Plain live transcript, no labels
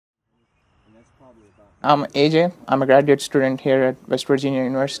I'm AJ. I'm a graduate student here at West Virginia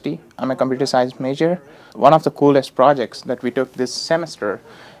University. I'm a computer science major. One of the coolest projects that we took this semester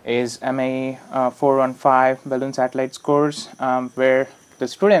is MA 415 balloon satellite course, where the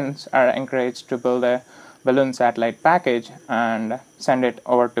students are encouraged to build a balloon satellite package and send it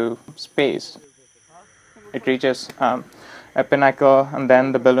over to space. It reaches a pinnacle, and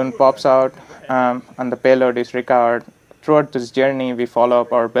then the balloon pops out, and the payload is recovered. Throughout this journey, we follow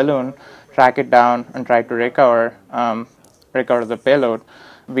up our balloon, track it down, and try to recover the payload.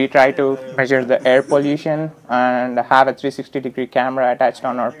 We try to measure the air pollution and have a 360-degree camera attached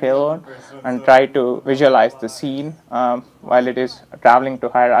on our payload and try to visualize the scene while it is traveling to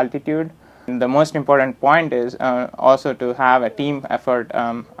higher altitude. The most important point is also to have a team effort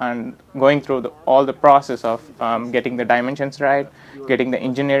and going through all the process of getting the dimensions right, getting the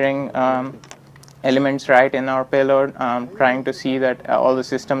engineering elements right in our payload, trying to see that all the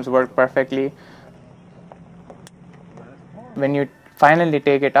systems work perfectly. When you finally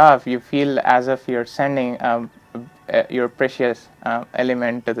take it off, you feel as if you're sending your precious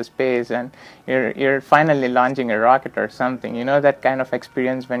element to the space, and you're finally launching a rocket or something. You know that kind of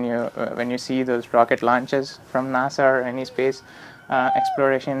experience when you see those rocket launches from NASA or any space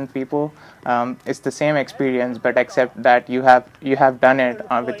exploration people. It's the same experience, but except that you have done it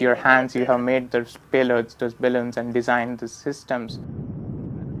with your hands. You have made those payloads, those balloons, and designed the systems.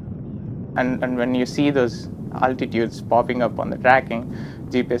 And when you see those altitudes popping up on the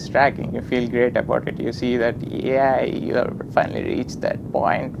GPS tracking, you feel great about it. You see that, yeah, you have finally reached that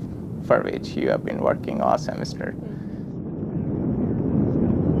point for which you have been working all semester.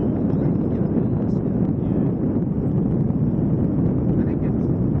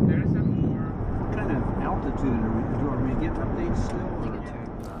 What kind of altitude are we getting updates still?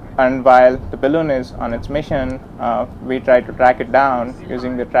 And while the balloon is on its mission, we try to track it down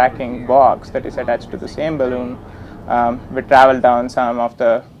using the tracking box that is attached to the same balloon. We travel down some of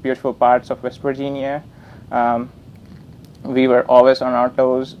the beautiful parts of West Virginia. We were always on our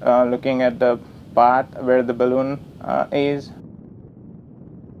toes, looking at the path where the balloon is.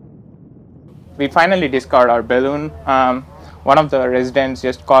 We finally discard our balloon. One of the residents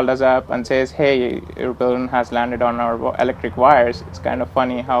just called us up and says, "Hey, your balloon has landed on our electric wires." It's kind of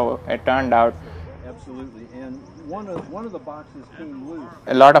funny how it turned out. Absolutely, and one of the boxes came loose.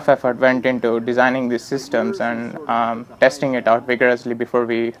 A lot of effort went into designing these systems and testing it out vigorously before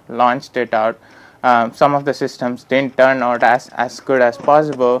we launched it out. Some of the systems didn't turn out as good as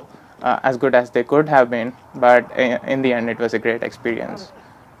possible, as good as they could have been, but in the end, it was a great experience.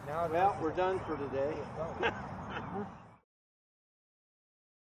 Well, we're done for today.